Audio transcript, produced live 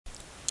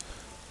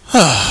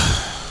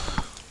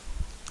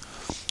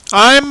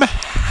I'm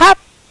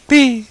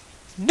happy.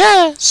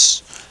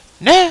 Ness.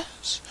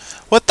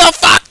 What the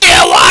fuck do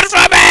you want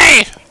from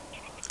me?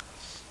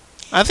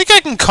 I think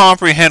I can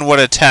comprehend what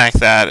attack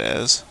that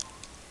is.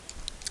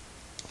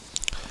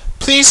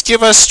 Please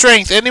give us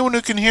strength. Anyone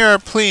who can hear our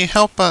plea,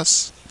 help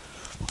us.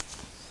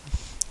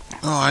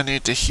 Oh, I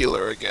need to heal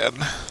her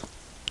again.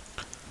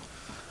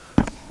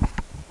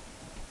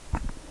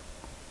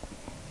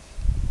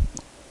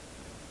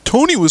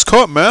 Tony was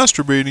caught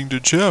masturbating to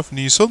Jeff, and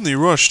he suddenly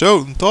rushed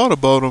out and thought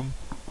about him.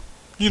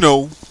 You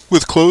know,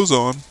 with clothes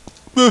on.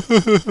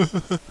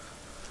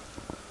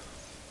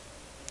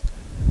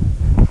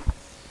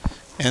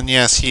 And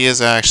yes, he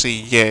is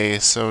actually gay,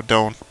 so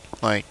don't,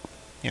 like,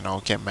 you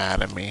know, get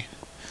mad at me.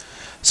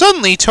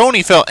 Suddenly,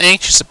 Tony felt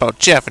anxious about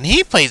Jeff, and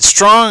he prayed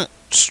strongly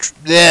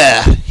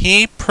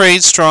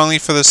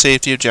for the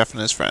safety of Jeff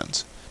and his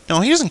friends.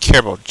 No, he doesn't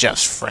care about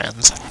Jeff's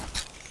friends.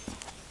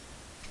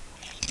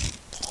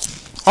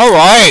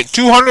 Alright,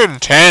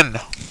 210.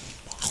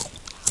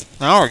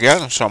 Now we're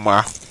getting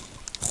somewhere.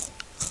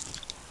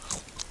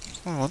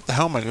 What the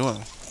hell am I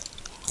doing?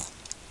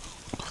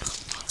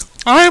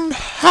 I'm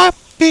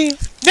happy.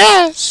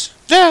 Yes.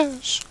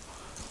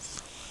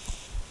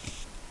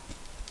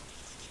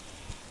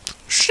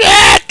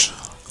 Shit!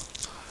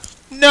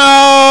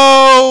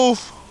 No!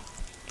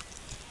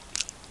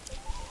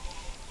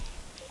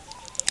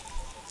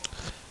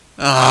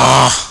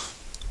 Ah.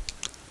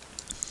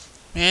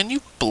 Man,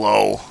 you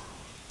blow.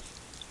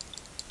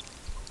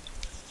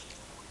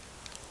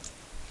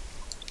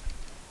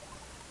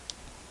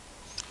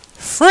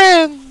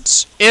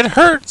 Friends! It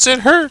hurts!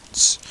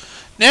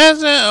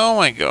 Oh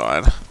my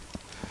god.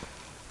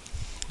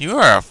 You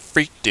are a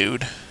freak,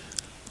 dude.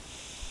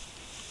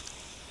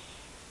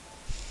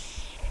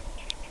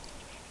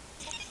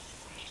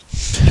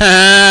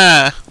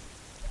 Ha!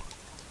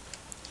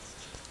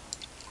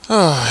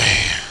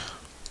 Oh.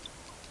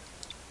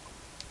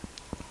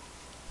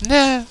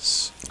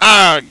 Yes.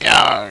 Oh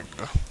god.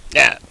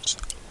 Yes.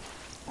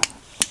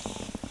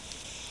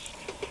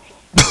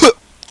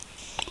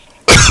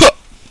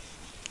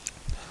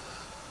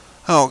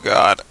 Oh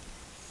god.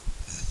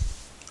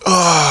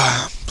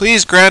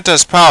 Please grant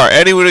us power.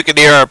 Anyone who can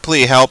hear our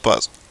plea, help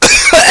us.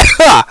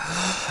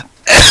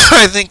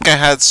 I think I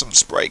had some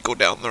Sprite go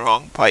down the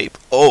wrong pipe.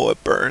 Oh,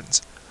 it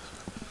burns.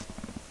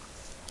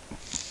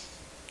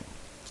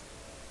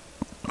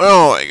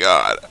 Oh my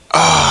god.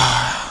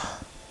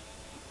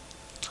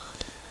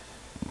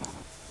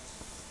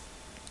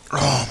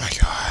 Oh my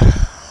god.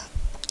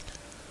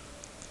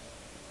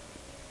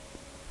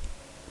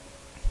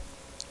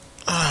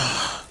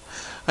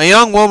 A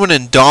young woman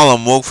in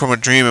Dahlem woke from a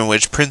dream in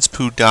which Prince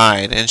Pooh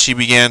died, and she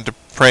began to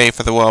pray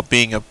for the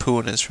well-being of Pooh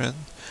and his friend.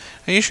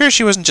 Are you sure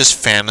she wasn't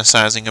just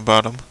fantasizing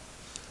about him?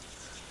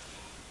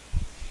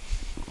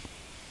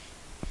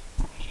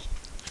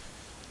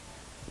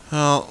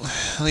 Well,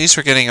 at least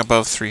we're getting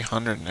above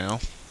 300 now.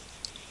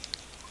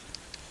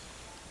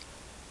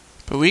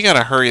 But we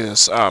gotta hurry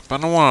this up. I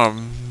don't want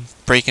to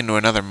break into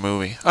another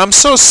movie. I'm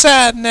so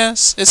sad,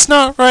 Ness. It's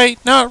not right.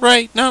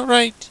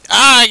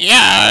 Ah,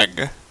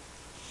 yag!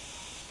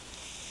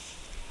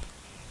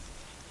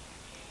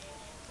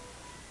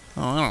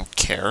 Oh, I don't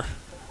care.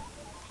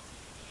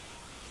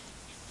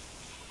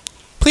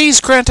 Please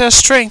grant us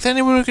strength.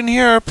 Anyone who can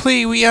hear our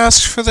plea, we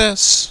ask for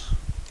this.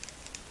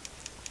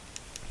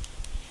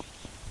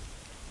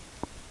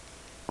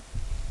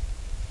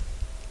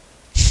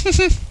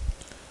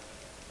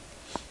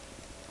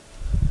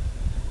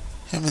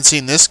 Haven't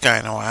seen this guy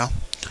in a while.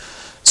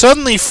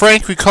 Suddenly,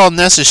 Frank recalled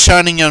Ness's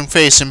shining young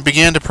face and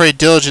began to pray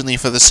diligently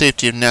for the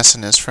safety of Ness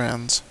and his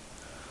friends.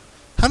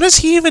 How does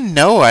he even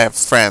know I have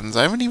friends?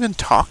 I haven't even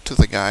talked to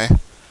the guy.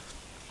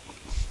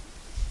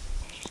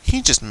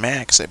 He just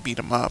mad 'cause I beat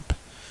him up.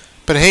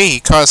 But hey,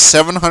 he caused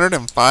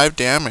 705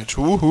 damage.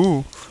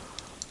 Woohoo.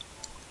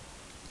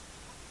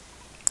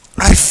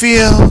 I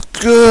feel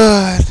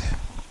good.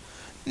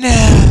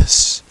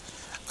 Ness.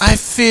 I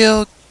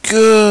feel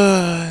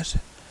good.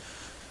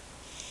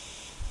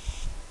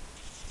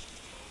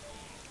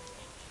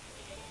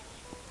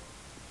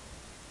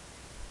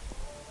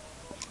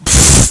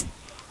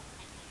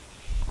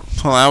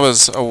 Well, that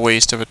was a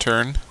waste of a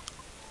turn.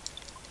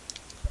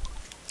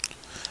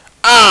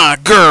 Ah,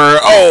 grr!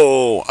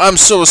 Oh, I'm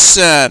so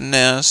sad,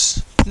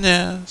 Ness.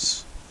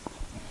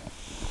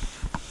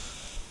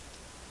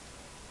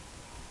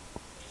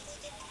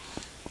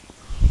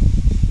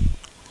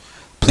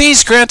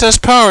 Please grant us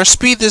power.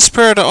 Speed this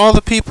prayer to all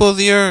the people of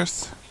the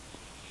earth.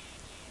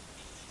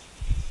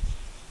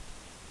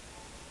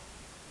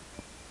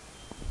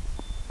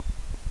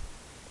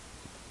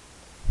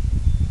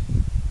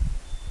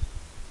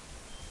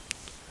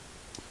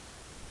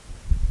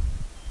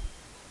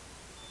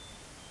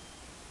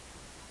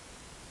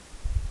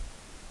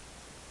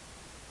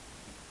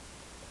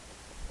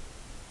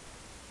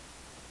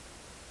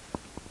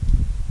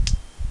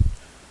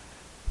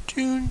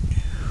 Dude,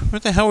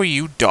 what the hell are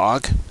you,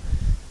 dog?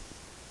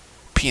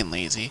 Being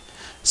lazy.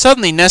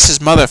 Suddenly,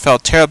 Ness's mother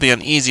felt terribly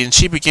uneasy, and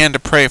she began to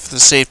pray for the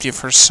safety of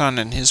her son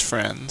and his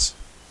friends.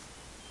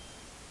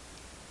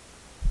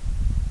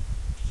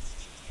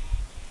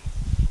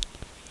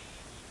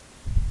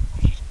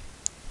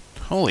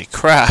 Holy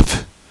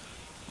crap.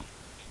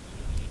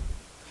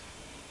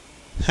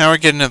 Now we're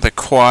getting to the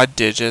quad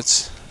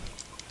digits.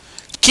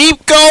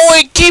 Keep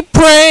going! Keep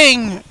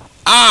praying!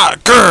 Ah,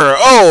 grr,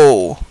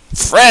 oh!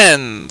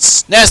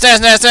 Friends! Ness, Ness,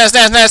 Ness, Ness,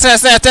 Ness, Ness,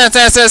 Ness, Ness,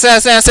 Ness, Ness,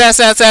 Ness, Ness, Ness, Ness,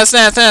 Ness, Ness,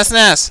 Ness, Ness,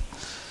 Ness.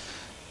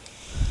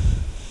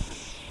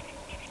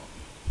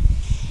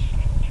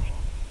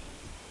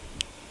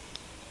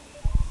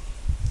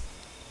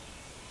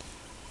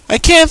 I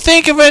can't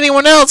think of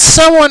anyone else.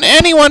 Someone,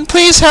 anyone,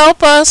 please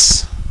help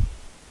us.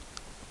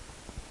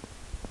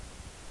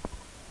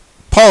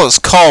 Paula's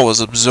call was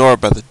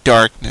absorbed by the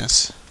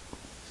darkness.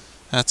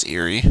 That's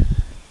eerie.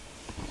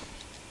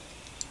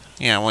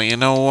 Yeah, well, you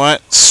know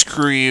what?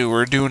 Screw you,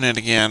 we're doing it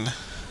again.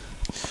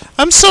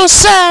 I'm so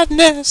sad,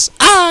 Ness.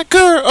 Ah,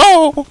 girl,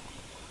 oh.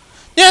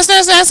 Yes,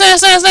 Ness, Ness,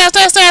 Ness, Ness, Ness,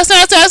 Ness, Ness,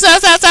 Ness, Ness,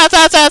 Ness, Ness, Ness,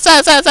 Ness,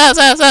 Ness, Ness, Ness,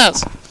 Ness,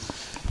 Ness.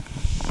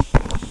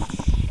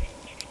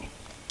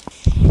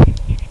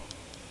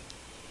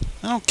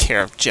 I don't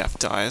care if Jeff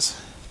dies.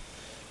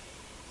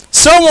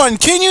 Someone,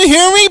 can you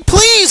hear me?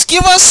 Please,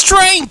 give us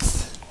strength!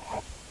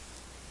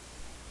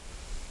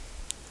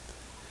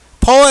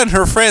 Paula and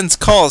her friends'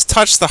 calls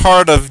touched the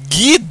heart of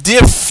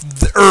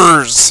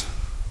Gidifers.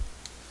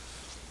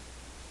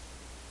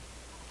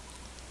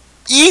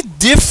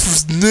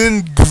 Edif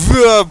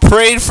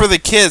prayed for the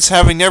kids,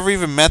 having never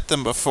even met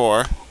them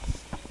before.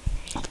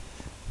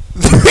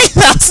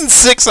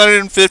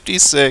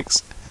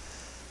 3,656.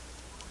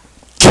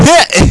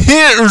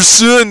 Her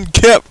son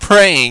kept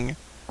praying.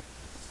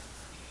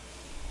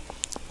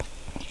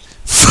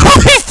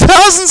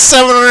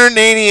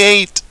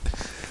 5,788.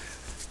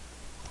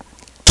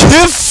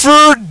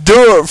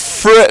 Kiffer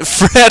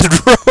Fred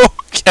Rowe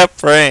kept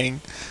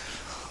praying.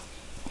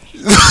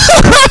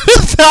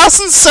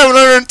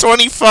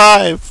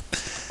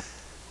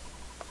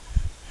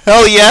 1,725.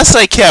 Hell yes,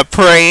 I kept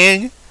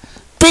praying.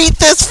 Beat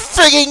this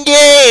friggin'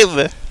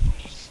 game.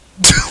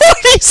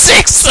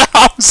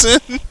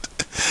 26,000.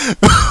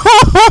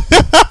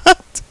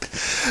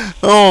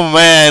 Oh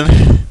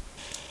man.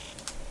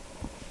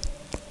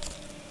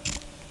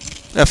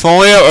 If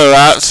only it were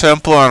that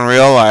simple in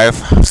real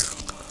life.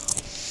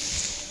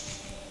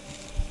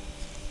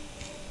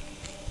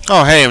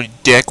 Oh hey,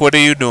 dick, what are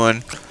you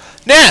doing?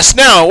 Ness,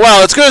 now,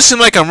 well, it's gonna seem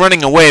like I'm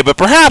running away, but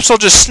perhaps I'll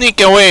just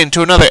sneak away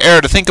into another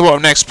era to think about our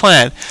next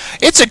plan.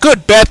 It's a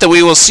good bet that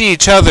we will see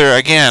each other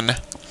again.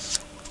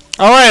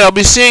 Alright, I'll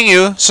be seeing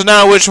you. So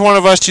now, which one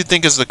of us do you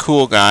think is the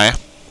cool guy?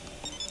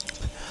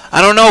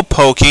 I don't know,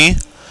 Pokey.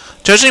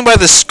 Judging by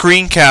the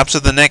screen caps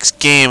of the next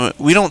game,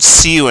 we don't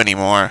see you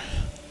anymore.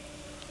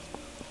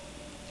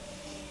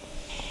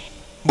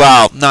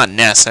 Well, not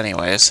Ness,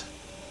 anyways.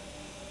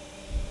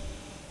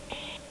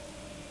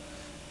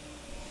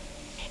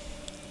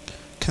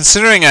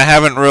 Considering I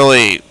haven't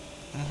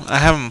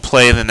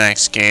played the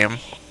next game.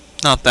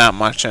 Not that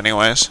much,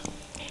 anyways.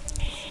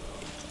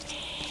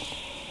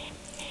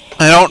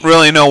 I don't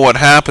really know what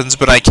happens,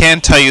 but I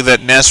can tell you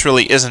that Ness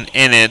really isn't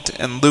in it,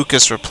 and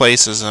Lucas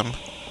replaces him.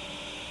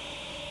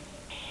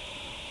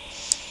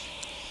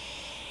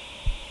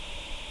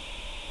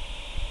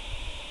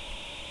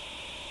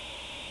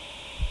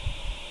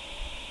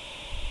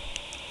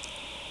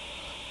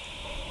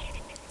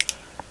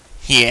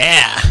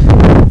 Yeah!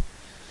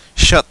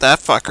 Shut that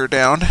fucker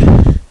down.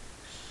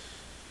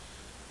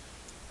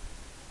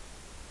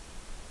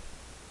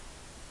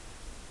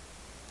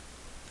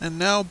 And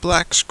now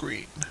black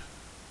screen.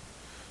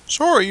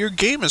 Sorry, your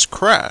game has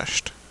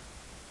crashed.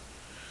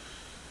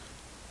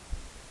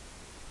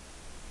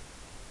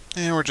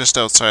 And we're just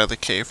outside of the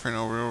cave for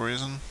no real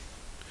reason.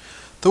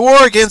 The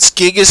war against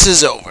Gigas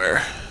is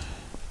over.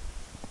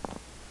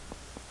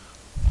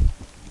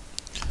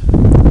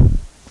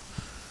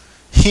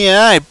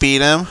 Yeah, I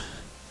beat him.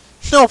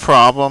 No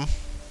problem.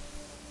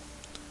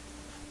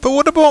 But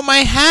what about my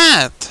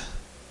hat?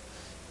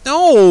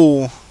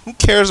 No! Who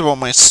cares about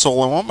my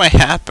soul? I want my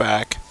hat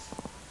back.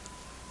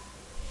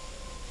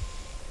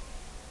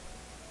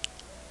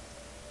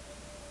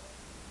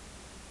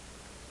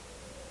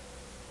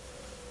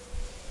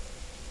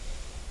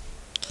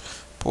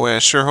 Boy, I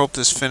sure hope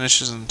this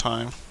finishes in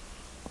time.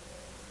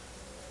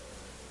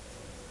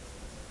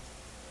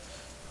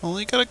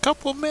 Only got a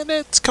couple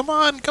minutes. Come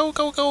on, go,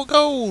 go, go,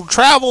 go.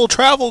 Travel,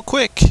 travel,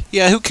 quick.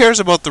 Yeah, who cares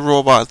about the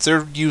robots?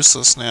 They're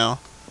useless now.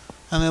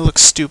 And they look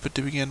stupid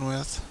to begin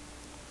with.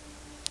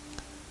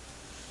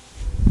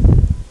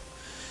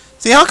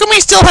 See, how come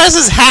he still has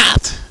his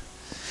hat?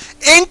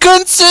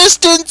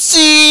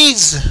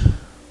 Inconsistencies!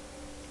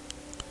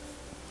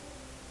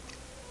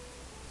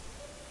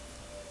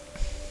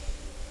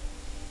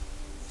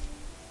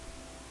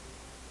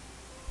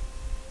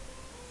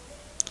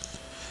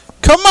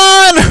 Come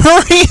on,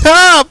 hurry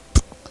up!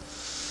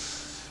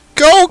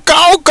 Go,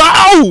 go,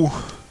 go!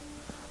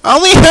 I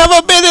only have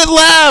a minute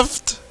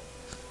left!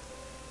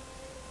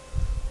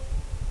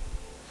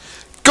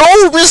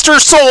 Go, Mr.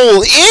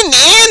 Soul!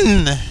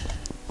 In!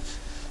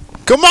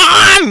 Come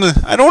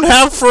on! I don't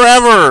have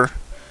forever!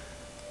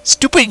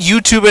 Stupid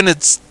YouTube and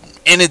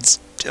it's...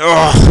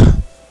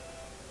 Ugh.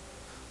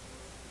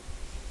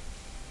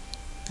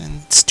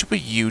 And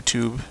stupid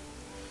YouTube.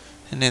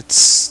 And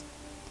it's...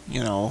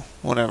 You know,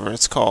 whatever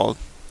it's called.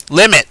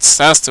 Limits!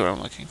 That's what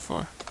I'm looking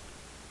for.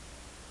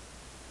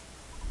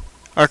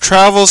 Our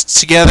travels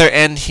together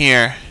end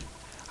here.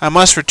 I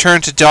must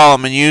return to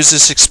Dahlem and use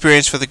this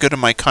experience for the good of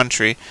my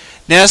country.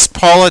 Ness,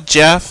 Paula,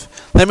 Jeff,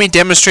 let me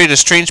demonstrate a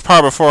strange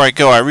power before I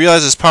go. I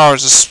realize this power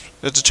as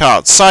a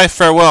child. Sigh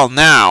farewell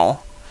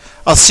now.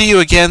 I'll see you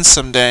again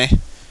someday.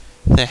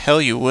 The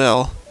hell you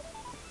will.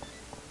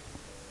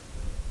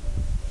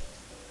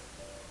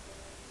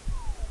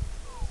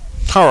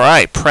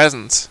 Alright,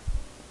 presents.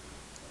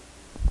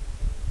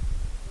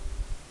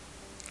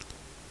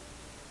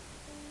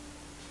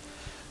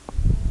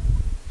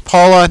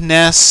 Paula,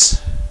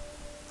 Ness.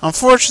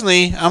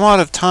 Unfortunately, I'm out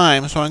of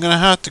time, so I'm going to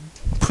have to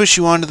push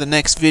you on to the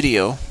next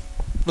video.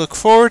 Look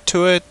forward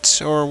to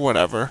it, or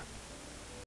whatever.